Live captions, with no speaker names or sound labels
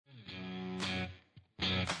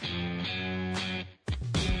Hey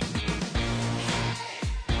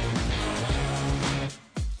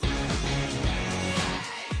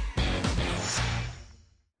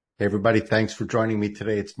everybody, thanks for joining me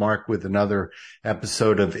today. It's Mark with another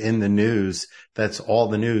episode of In the News. That's all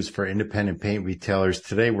the news for independent paint retailers.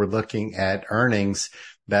 Today we're looking at earnings.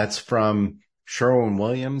 That's from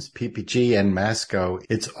Sherwin-Williams, PPG and Masco.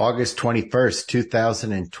 It's August 21st,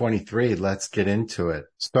 2023. Let's get into it.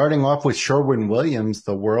 Starting off with Sherwin-Williams,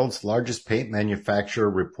 the world's largest paint manufacturer,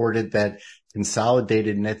 reported that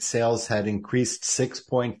consolidated net sales had increased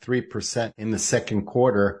 6.3% in the second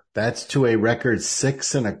quarter. That's to a record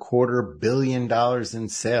 $6.25 billion in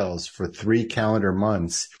sales for 3 calendar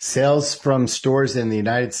months. Sales from stores in the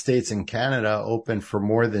United States and Canada open for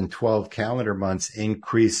more than 12 calendar months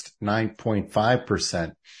increased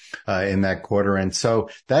 9.5% in that quarter. And so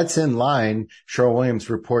that's in line. Sherwin-Williams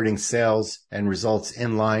reporting sales and results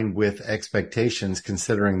in line with expectations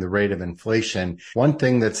considering the rate of inflation. One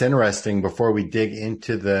thing that's interesting before we dig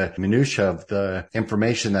into the minutia of the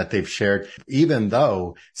information that they've shared, even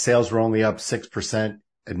though sales were only up 6%,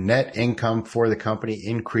 net income for the company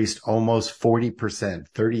increased almost 40%,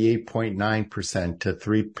 38.9% to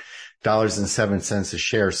 $3.07 a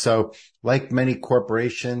share. So like many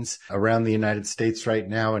corporations around the United States right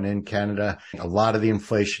now and in Canada, a lot of the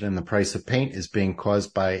inflation in the price of paint is being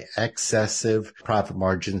caused by excessive profit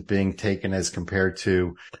margins being taken as compared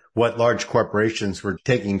to what large corporations were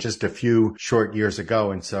taking just a few short years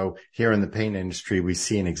ago. And so here in the paint industry, we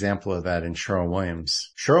see an example of that in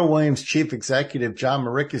Sherwin-Williams. Sherwin-Williams Chief Executive John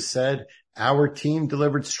Morikis said, "Our team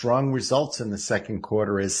delivered strong results in the second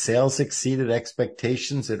quarter as sales exceeded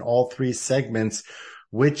expectations in all 3 segments,"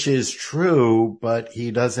 which is true, but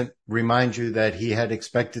he doesn't remind you that he had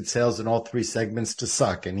expected sales in all 3 segments to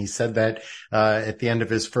suck. And he said that at the end of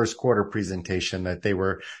his first quarter presentation that they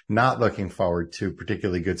were not looking forward to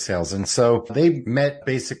particularly good sales. And so they met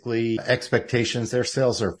basically expectations. Their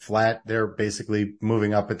sales are flat. They're basically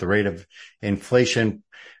moving up at the rate of inflation.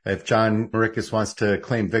 If John Morikis wants to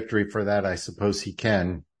claim victory for that, I suppose he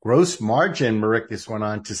can. Gross margin, Morikis went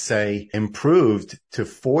on to say, improved to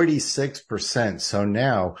 46%. So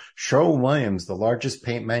now Sherwin-Williams, the largest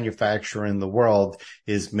paint manufacturer in the world,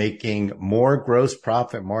 is making more gross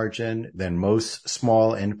profit margin than most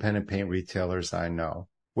small independent paint retailers I know.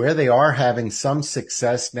 Where they are having some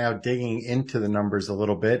success now, digging into the numbers a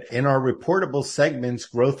little bit. In our reportable segments,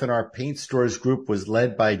 growth in our paint stores group was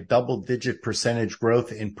led by double-digit percentage growth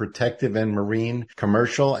in protective and marine,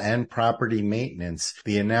 commercial, and property maintenance.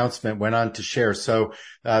 The announcement went on to share. So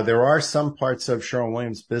there are some parts of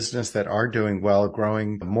Sherwin-Williams business that are doing well,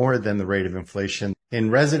 growing more than the rate of inflation. In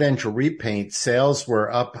residential repaint, sales were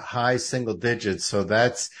up high single digits, so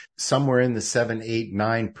that's somewhere in the 7, 8,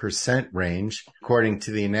 9% range, according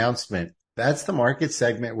to the announcement. That's the market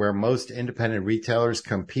segment where most independent retailers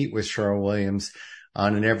compete with Sherwin-Williams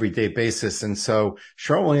on an everyday basis. And so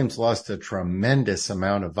Sherwin-Williams lost a tremendous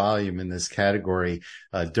amount of volume in this category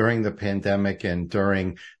during the pandemic and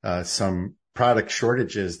during some product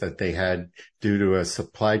shortages that they had due to a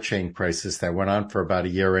supply chain crisis that went on for about a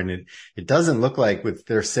year. And it doesn't look like, with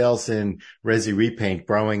their sales in resi repaint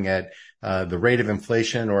growing at the rate of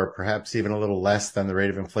inflation, or perhaps even a little less than the rate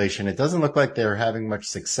of inflation, it doesn't look like they're having much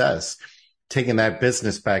success taking that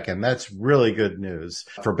business back. And that's really good news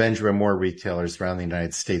for Benjamin Moore retailers around the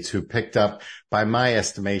United States who picked up, by my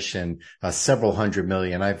estimation, several $100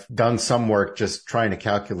 million. I've done some work just trying to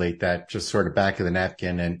calculate that, just sort of back of the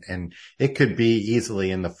napkin. And it could be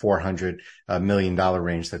easily in the $400 million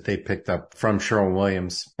range that they picked up from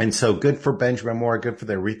Sherwin-Williams. And so good for Benjamin Moore, good for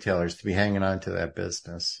their retailers to be hanging on to that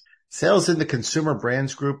business. Sales in the Consumer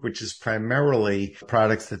Brands Group, which is primarily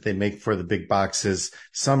products that they make for the big boxes,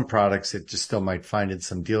 some products that you still might find in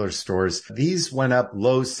some dealer stores. These went up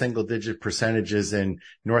low single-digit percentages in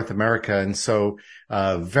North America, and so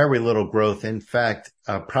very little growth. In fact,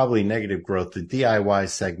 probably negative growth. The DIY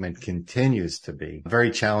segment continues to be very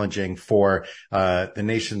challenging for the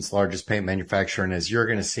nation's largest paint manufacturer, and as you're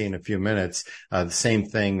going to see in a few minutes, the same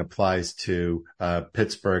thing applies to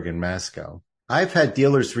Pittsburgh and Masco. I've had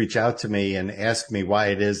dealers reach out to me and ask me why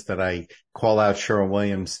it is that I call out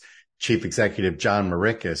Sherwin-Williams Chief Executive John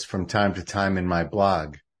Morikis from time to time in my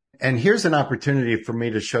blog. And here's an opportunity for me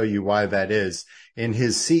to show you why that is. In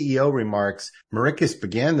his CEO remarks, Morikis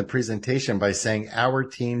began the presentation by saying, "Our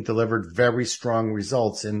team delivered very strong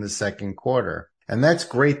results in the second quarter." And that's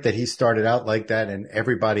great that he started out like that and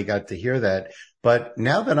everybody got to hear that. But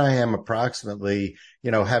now that I am approximately,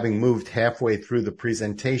 having moved halfway through the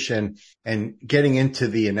presentation and getting into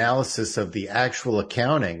the analysis of the actual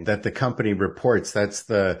accounting that the company reports, that's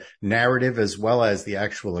the narrative as well as the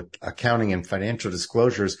actual accounting and financial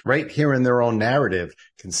disclosures right here in their own narrative.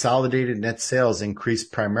 Consolidated net sales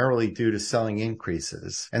increased primarily due to selling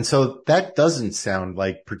increases. And so that doesn't sound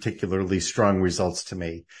like particularly strong results to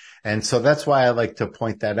me. And so that's why I like to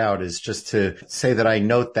point that out, is just to say that I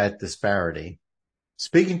note that disparity.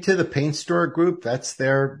 Speaking to the paint store group, that's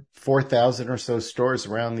their 4,000 or so stores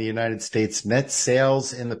around the United States. Net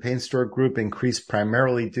sales in the paint store group increased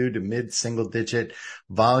primarily due to mid-single digit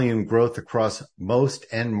volume growth across most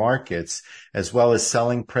end markets, as well as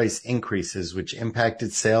selling price increases, which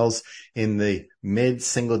impacted sales in the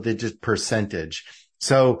mid-single digit percentage.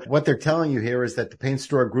 So what they're telling you here is that the paint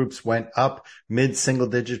store groups went up mid-single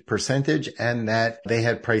digit percentage and that they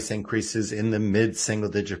had price increases in the mid-single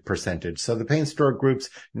digit percentage. So the paint store groups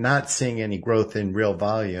not seeing any growth in real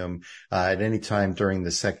volume at any time during the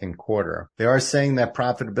second quarter. They are saying that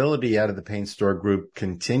profitability out of the paint store group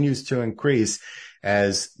continues to increase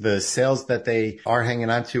as the sales that they are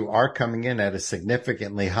hanging on to are coming in at a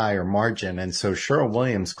significantly higher margin. And so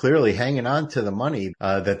Sherwin-Williams clearly hanging on to the money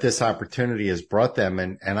that this opportunity has brought them.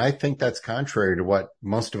 And I think that's contrary to what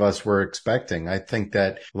most of us were expecting. I think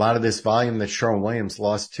that a lot of this volume that Sherwin-Williams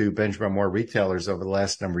lost to Benjamin Moore retailers over the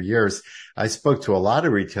last number of years, I spoke to a lot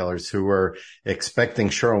of retailers who were expecting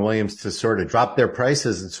Sherwin-Williams to sort of drop their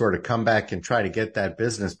prices and sort of come back and try to get that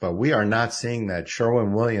business. But we are not seeing that.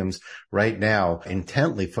 Sherwin-Williams right now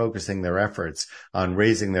intently focusing their efforts on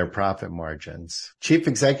raising their profit margins. Chief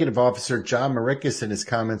Executive Officer John Morikis in his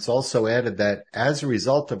comments also added that as a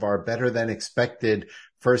result of our better than expected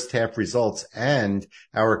first half results and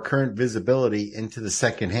our current visibility into the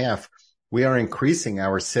second half, we are increasing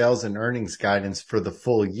our sales and earnings guidance for the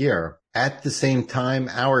full year. At the same time,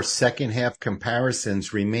 our second half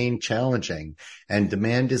comparisons remain challenging and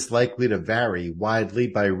demand is likely to vary widely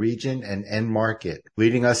by region and end market,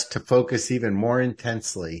 leading us to focus even more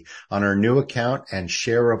intensely on our new account and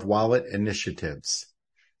share of wallet initiatives.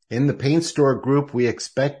 In the paint store group, we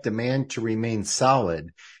expect demand to remain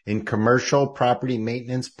solid in commercial, property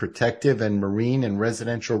maintenance, protective, and marine and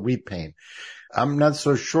residential repaint. I'm not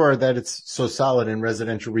so sure that it's so solid in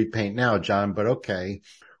residential repaint now, John, but okay.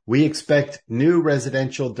 We expect new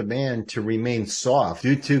residential demand to remain soft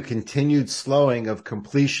due to continued slowing of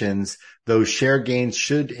completions, though share gains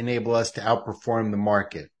should enable us to outperform the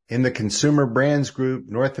market. In the consumer brands group,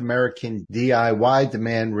 North American DIY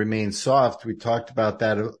demand remains soft. We talked about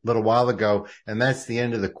that a little while ago, and that's the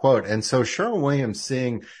end of the quote. And so Sherwin-Williams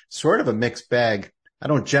seeing sort of a mixed bag. I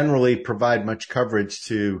don't generally provide much coverage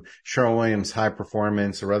to Sherwin-Williams High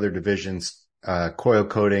Performance or other divisions, coil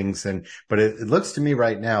coatings, but it looks to me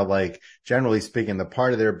right now like, generally speaking, the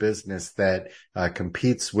part of their business that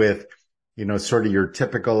competes with, sort of your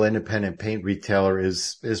typical independent paint retailer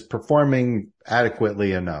is performing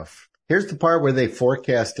adequately enough. Here's the part where they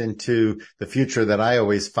forecast into the future that I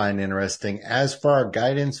always find interesting. As for our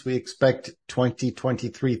guidance, we expect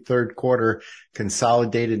 2023 third quarter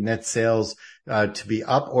consolidated net sales to be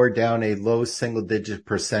up or down a low single-digit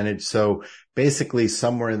percentage. So basically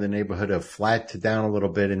somewhere in the neighborhood of flat to down a little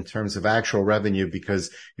bit in terms of actual revenue,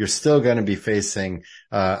 because you're still going to be facing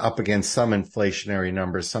up against some inflationary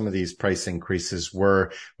numbers. Some of these price increases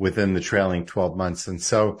were within the trailing 12 months. And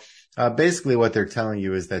so basically what they're telling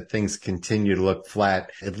you is that things continue to look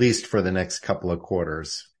flat, at least for the next couple of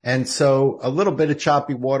quarters. And so a little bit of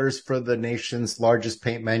choppy waters for the nation's largest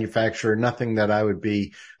paint manufacturer. Nothing that I would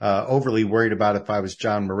be overly worried about if I was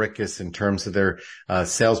John Morikis in terms of their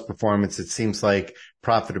sales performance. It seems like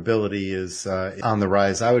profitability is on the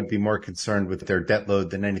rise. I would be more concerned with their debt load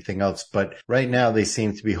than anything else. But right now they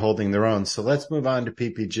seem to be holding their own. So let's move on to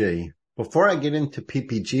PPG. Before I get into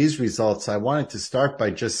PPG's results, I wanted to start by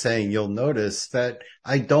just saying you'll notice that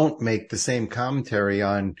I don't make the same commentary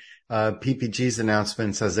on PPG's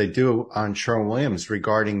announcements as I do on Sherwin-Williams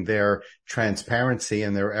regarding their transparency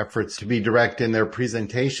and their efforts to be direct in their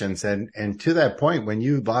presentations. And to that point, when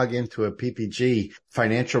you log into a PPG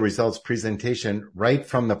financial results presentation right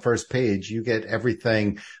from the first page, you get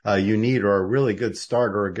everything you need, or a really good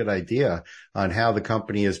start or a good idea on how the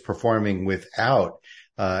company is performing without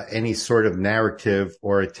any sort of narrative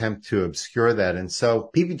or attempt to obscure that. And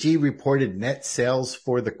so PPG reported net sales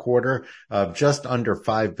for the quarter of just under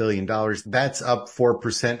 $5 billion. That's up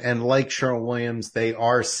 4%. And like Sherwin-Williams, they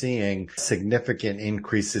are seeing significant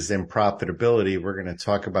increases in profitability. We're going to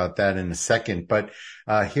talk about that in a second. But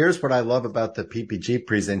here's what I love about the PPG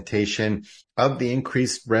presentation. Of the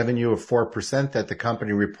increased revenue of 4% that the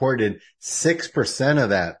company reported, 6% of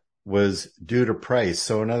that was due to price.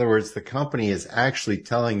 So in other words, the company is actually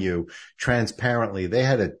telling you transparently they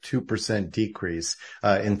had a 2% decrease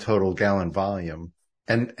in total gallon volume.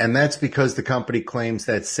 And that's because the company claims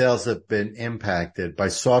that sales have been impacted by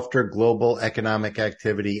softer global economic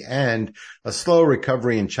activity and a slow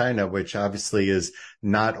recovery in China, which obviously is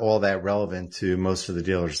not all that relevant to most of the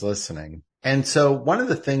dealers listening. And so one of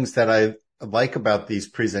the things that I like about these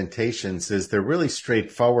presentations is they're really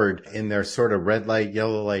straightforward in their sort of red light,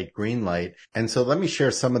 yellow light, green light. And so let me share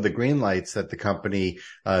some of the green lights that the company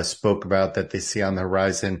spoke about that they see on the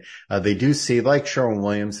horizon. They do see, like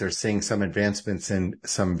Sherwin-Williams, they're seeing some advancements in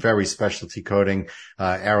some very specialty coating.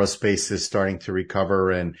 Aerospace is starting to recover,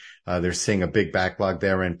 and they're seeing a big backlog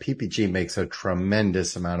there. And PPG makes a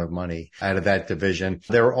tremendous amount of money out of that division.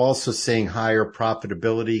 They're also seeing higher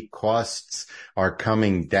profitability. Costs are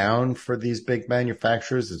coming down for these big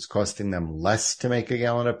manufacturers. It's costing them less to make a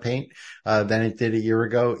gallon of paint than it did a year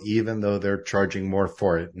ago, even though they're charging more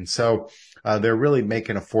for it. And so they're really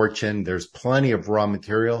making a fortune. There's plenty of raw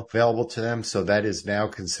material available to them. So that is now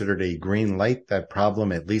considered a green light. That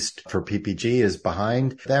problem, at least for PPG, is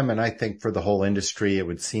behind them. And I think for the whole industry, it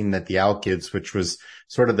would seem that the alkyds, which was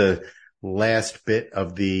sort of the last bit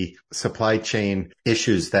of the supply chain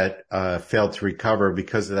issues that failed to recover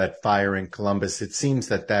because of that fire in Columbus, it seems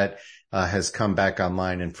that has come back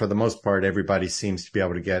online. And for the most part, everybody seems to be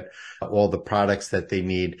able to get all the products that they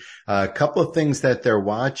need. A couple of things that they're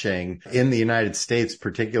watching in the United States,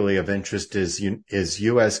 particularly of interest, is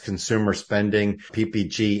U.S. consumer spending.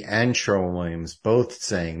 PPG and Sherwin-Williams both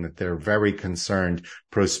saying that they're very concerned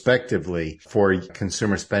prospectively for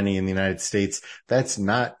consumer spending in the United States. That's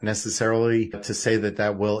not necessarily to say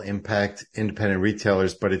that will impact independent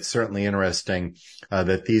retailers, but it's certainly interesting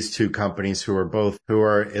that these two companies who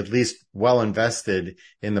are at least well invested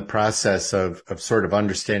in the process of sort of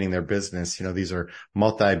understanding their business. These are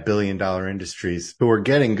multi-billion-dollar industries who are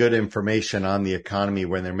getting good information on the economy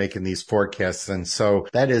when they're making these forecasts. And so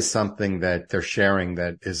that is something that they're sharing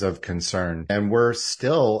that is of concern. And we're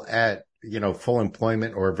still at full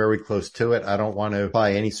employment or very close to it. I don't want to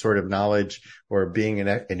apply any sort of knowledge or being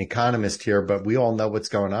an economist here, but we all know what's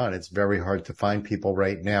going on. It's very hard to find people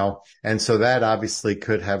right now. And so that obviously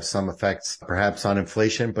could have some effects perhaps on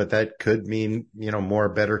inflation, but that could mean, more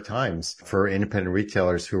better times for independent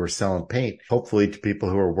retailers who are selling paint, hopefully to people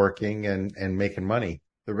who are working and making money.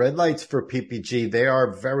 The red lights for PPG, they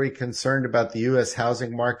are very concerned about the U.S.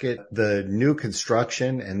 housing market, the new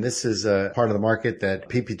construction, and this is a part of the market that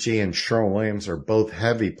PPG and Sherwin-Williams are both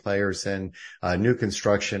heavy players in. New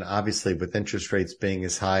construction, obviously with interest rates being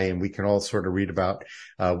as high, and we can all sort of read about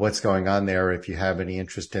what's going on there if you have any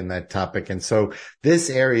interest in that topic. And so this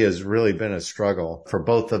area has really been a struggle for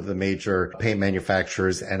both of the major paint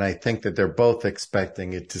manufacturers, and I think that they're both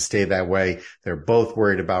expecting it to stay that way. They're both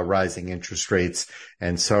worried about rising interest rates.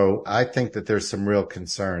 And so I think that there's some real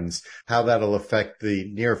concerns how that'll affect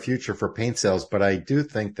the near future for paint sales. But I do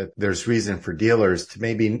think that there's reason for dealers to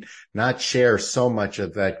maybe not share so much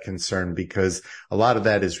of that concern, because a lot of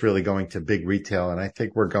that is really going to big retail. And I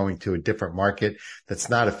think we're going to a different market that's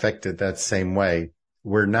not affected that same way.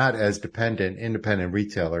 We're not as dependent, independent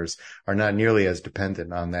retailers are not nearly as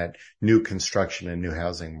dependent on that new construction and new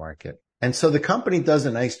housing market. And so the company does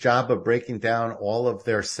a nice job of breaking down all of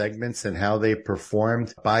their segments and how they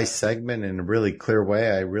performed by segment in a really clear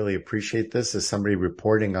way. I really appreciate this as somebody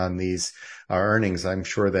reporting on these earnings. I'm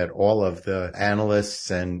sure that all of the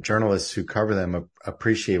analysts and journalists who cover them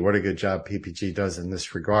appreciate what a good job PPG does in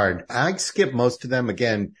this regard. I skip most of them.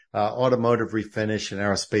 Again, automotive refinish and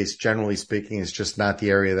aerospace, generally speaking, is just not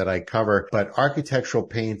the area that I cover. But architectural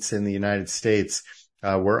paints in the United States,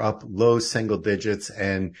 we're up low single digits,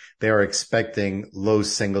 and they're expecting low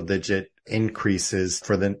single digit increases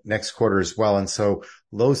for the next quarter as well. And so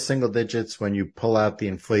low single digits, when you pull out the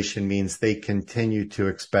inflation, means they continue to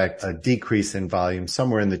expect a decrease in volume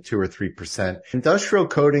somewhere in the 2 or 3%. Industrial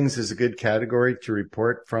coatings is a good category to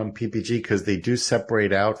report from PPG because they do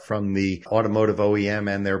separate out from the automotive OEM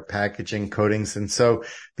and their packaging coatings. And so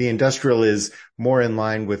the industrial is more in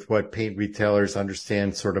line with what paint retailers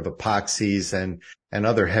understand, sort of epoxies and and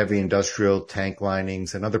other heavy industrial tank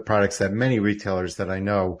linings and other products that many retailers that I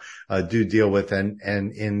know do deal with. And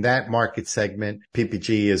in that market segment,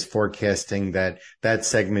 PPG is forecasting that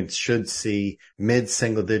segment should see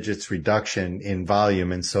mid-single digits reduction in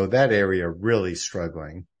volume. And so that area really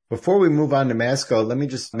struggling. Before we move on to Masco, let me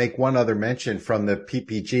just make one other mention from the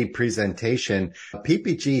PPG presentation.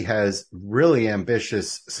 PPG has really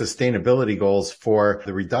ambitious sustainability goals for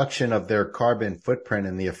the reduction of their carbon footprint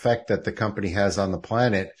and the effect that the company has on the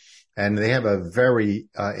planet. And they have a very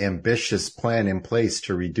ambitious plan in place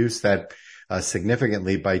to reduce that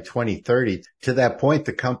significantly by 2030. To that point,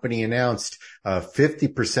 the company announced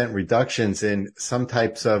 50% reductions in some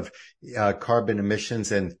types of carbon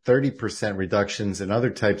emissions and 30% reductions in other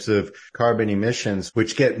types of carbon emissions,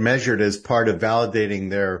 which get measured as part of validating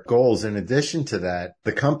their goals. In addition to that,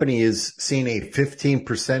 the company is seeing a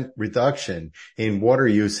 15% reduction in water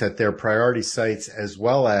use at their priority sites, as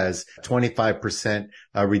well as 25%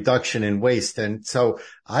 reduction in waste. And so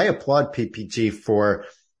I applaud PPG for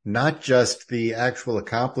not just the actual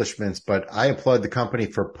accomplishments, but I applaud the company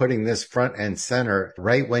for putting this front and center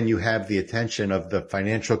right when you have the attention of the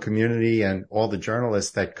financial community and all the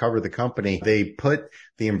journalists that cover the company. They put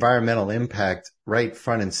the environmental impact right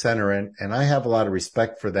front and center. And I have a lot of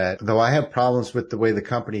respect for that. Though I have problems with the way the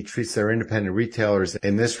company treats their independent retailers.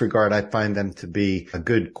 In this regard, I find them to be a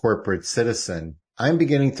good corporate citizen. I'm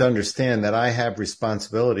beginning to understand that I have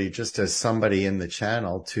responsibility just as somebody in the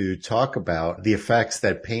channel to talk about the effects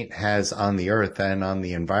that paint has on the earth and on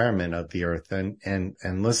the environment of the earth. And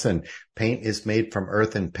listen, paint is made from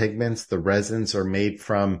earthen pigments. The resins are made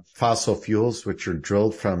from fossil fuels, which are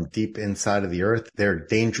drilled from deep inside of the earth. They're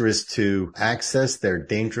dangerous to access. They're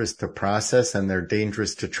dangerous to process, and they're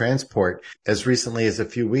dangerous to transport. As recently as a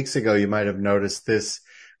few weeks ago, you might have noticed this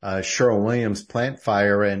Sherwin-Williams plant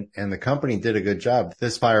fire, and the company did a good job.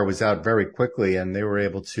 This fire was out very quickly and they were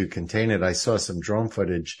able to contain it. I saw some drone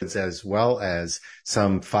footage as well as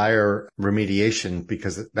some fire remediation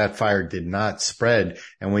because that fire did not spread.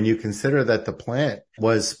 And when you consider that the plant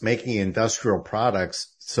was making industrial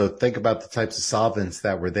products, so think about the types of solvents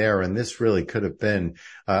that were there, and this really could have been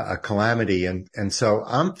a calamity. And so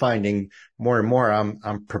I'm finding more and more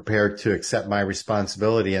I'm prepared to accept my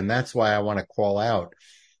responsibility. And that's why I want to call out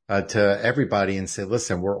to everybody and say,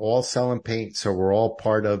 listen, we're all selling paint, so we're all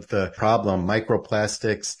part of the problem.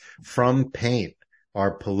 Microplastics from paint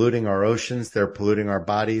are polluting our oceans. They're polluting our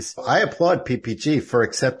bodies. I applaud PPG for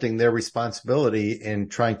accepting their responsibility in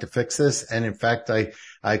trying to fix this. And in fact,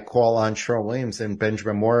 I call on Sherwin-Williams and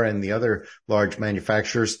Benjamin Moore and the other large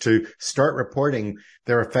manufacturers to start reporting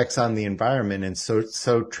their effects on the environment in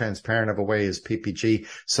so transparent of a way as PPG,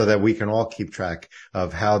 so that we can all keep track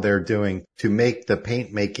of how they're doing to make the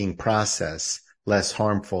paint making process less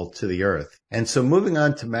harmful to the earth. And so moving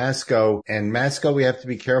on to Masco, and Masco, we have to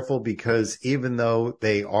be careful because even though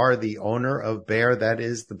they are the owner of Behr, that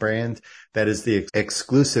is the brand, that is the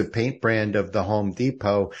exclusive paint brand of the Home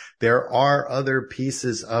Depot, there are other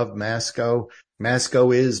pieces of Masco.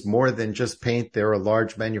 Masco is more than just paint. They're a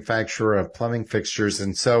large manufacturer of plumbing fixtures.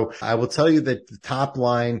 And so I will tell you that the top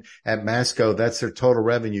line at Masco, that's their total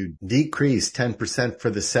revenue, decreased 10% for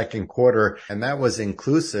the second quarter. And that was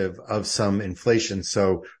inclusive of some inflation.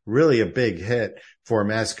 So really a big hit for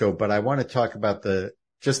Masco. But I want to talk about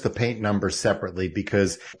just the paint numbers separately,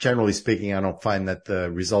 because generally speaking, I don't find that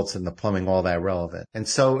the results in the plumbing all that relevant. And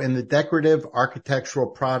so in the decorative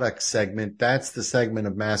architectural products segment, that's the segment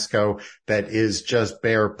of Masco that is just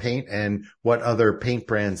Behr paint and what other paint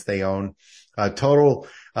brands they own. Total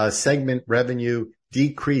segment revenue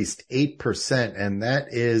decreased 8%, and that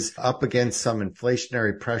is up against some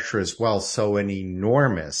inflationary pressure as well. So an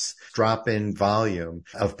enormous drop in volume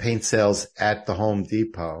of paint sales at the Home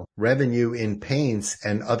Depot. Revenue in paints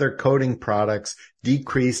and other coating products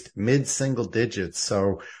decreased mid-single digits.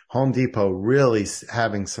 So Home Depot really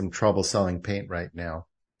having some trouble selling paint right now.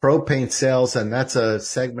 Pro paint sales, and that's a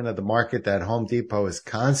segment of the market that Home Depot is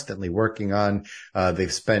constantly working on.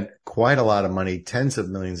 They've spent quite a lot of money, tens of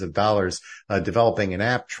millions of dollars, developing an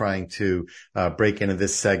app trying to break into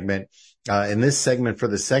this segment. In this segment for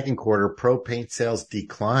the second quarter, pro paint sales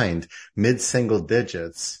declined mid-single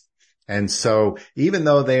digits. And so even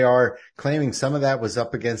though they are claiming some of that was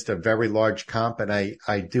up against a very large comp, and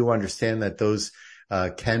I do understand that those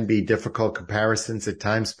can be difficult comparisons at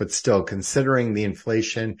times, but still considering the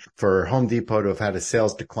inflation for Home Depot to have had a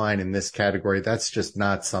sales decline in this category, that's just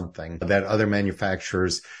not something that other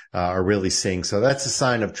manufacturers are really seeing. So that's a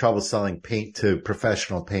sign of trouble selling paint to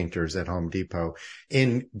professional painters at Home Depot.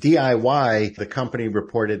 In DIY, the company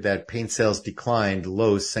reported that paint sales declined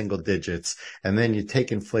low single digits, and then you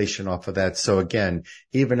take inflation off of that. So again,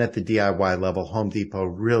 even at the DIY level, Home Depot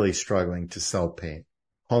really struggling to sell paint.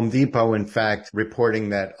 Home Depot, in fact,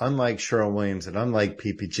 reporting that unlike Sherwin-Williams and unlike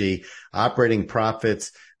PPG, operating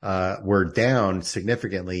profits were down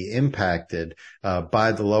significantly, impacted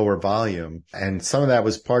by the lower volume. And some of that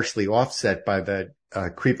was partially offset by that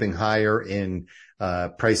creeping higher in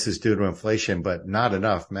prices due to inflation, but not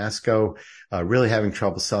enough. Masco really having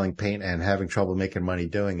trouble selling paint and having trouble making money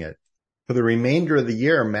doing it. For the remainder of the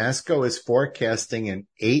year, Masco is forecasting an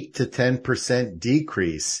 8 to 10%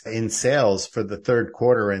 decrease in sales for the third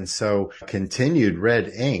quarter. And so continued red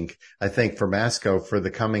ink, I think, for Masco for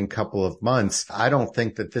the coming couple of months. I don't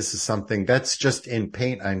think that this is something that's just in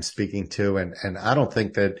paint I'm speaking to. And I don't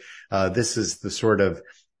think that this is the sort of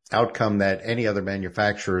outcome that any other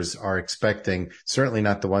manufacturers are expecting. Certainly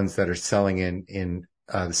not the ones that are selling in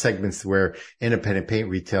the segments where independent paint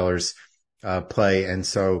retailers play. And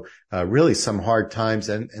so really some hard times.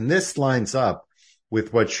 And this lines up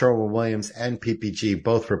with what Sherwin-Williams and PPG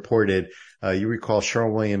both reported. You recall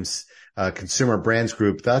Sherwin-Williams Consumer Brands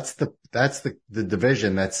Group. That's the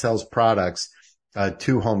division that sells products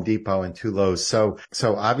to Home Depot and to Lowe's. So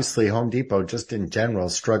obviously Home Depot just in general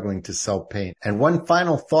struggling to sell paint. And one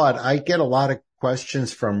final thought, I get a lot of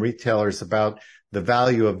questions from retailers about the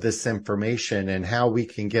value of this information and how we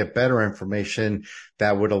can get better information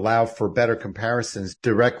that would allow for better comparisons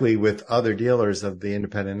directly with other dealers of the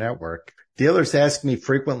independent network. Dealers ask me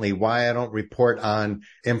frequently why I don't report on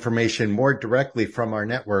information more directly from our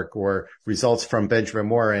network or results from Benjamin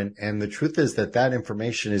Moore. And the truth is that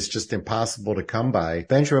information is just impossible to come by.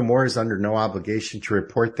 Benjamin Moore is under no obligation to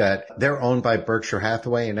report that. They're owned by Berkshire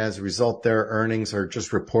Hathaway. And as a result, their earnings are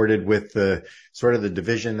just reported with the sort of the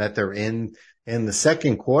division that they're in. In the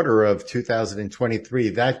second quarter of 2023,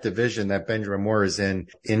 that division that Benjamin Moore is in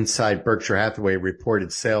inside Berkshire Hathaway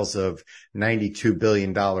reported sales of $92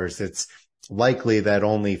 billion. It's likely that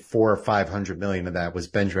only 400 or 500 million of that was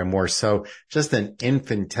Benjamin Moore. So just an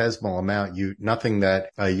infinitesimal amount, nothing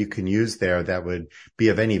that you can use there that would be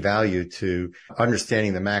of any value to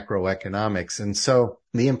understanding the macroeconomics. And so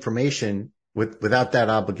the information without that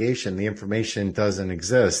obligation, the information doesn't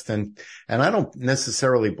exist. And I don't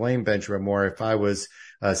necessarily blame Benjamin Moore. If I was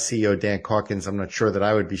CEO Dan Calkins, I'm not sure that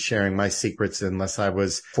I would be sharing my secrets unless I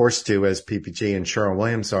was forced to, as PPG and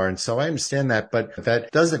Sherwin-Williams are. And so I understand that, but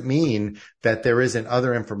that doesn't mean that there isn't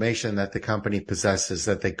other information that the company possesses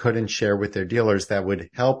that they couldn't share with their dealers that would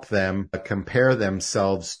help them compare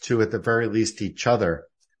themselves to, at the very least, each other.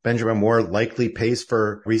 Benjamin Moore likely pays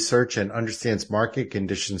for research and understands market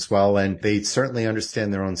conditions well, and they certainly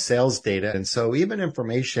understand their own sales data. And so even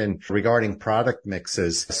information regarding product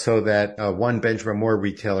mixes so that one Benjamin Moore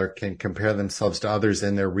retailer can compare themselves to others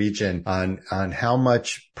in their region on how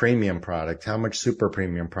much premium product, how much super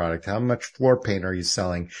premium product, how much floor paint are you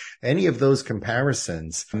selling? Any of those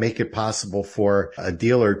comparisons make it possible for a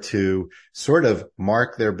dealer to sort of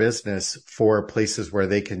mark their business for places where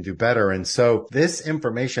they can do better. And so this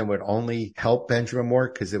information would only help Benjamin Moore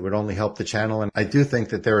because it would only help the channel. And I do think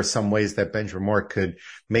that there are some ways that Benjamin Moore could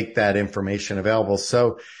make that information available.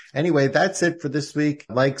 So anyway, that's it for this week.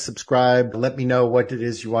 Like, subscribe, let me know what it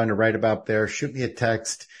is you want to write about there. Shoot me a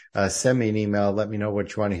text. Send me an email. Let me know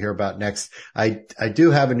what you want to hear about next. I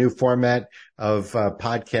do have a new format of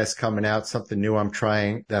podcasts coming out, something new I'm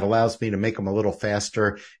trying that allows me to make them a little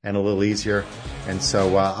faster and a little easier. And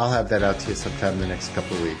so I'll have that out to you sometime in the next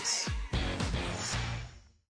couple of weeks.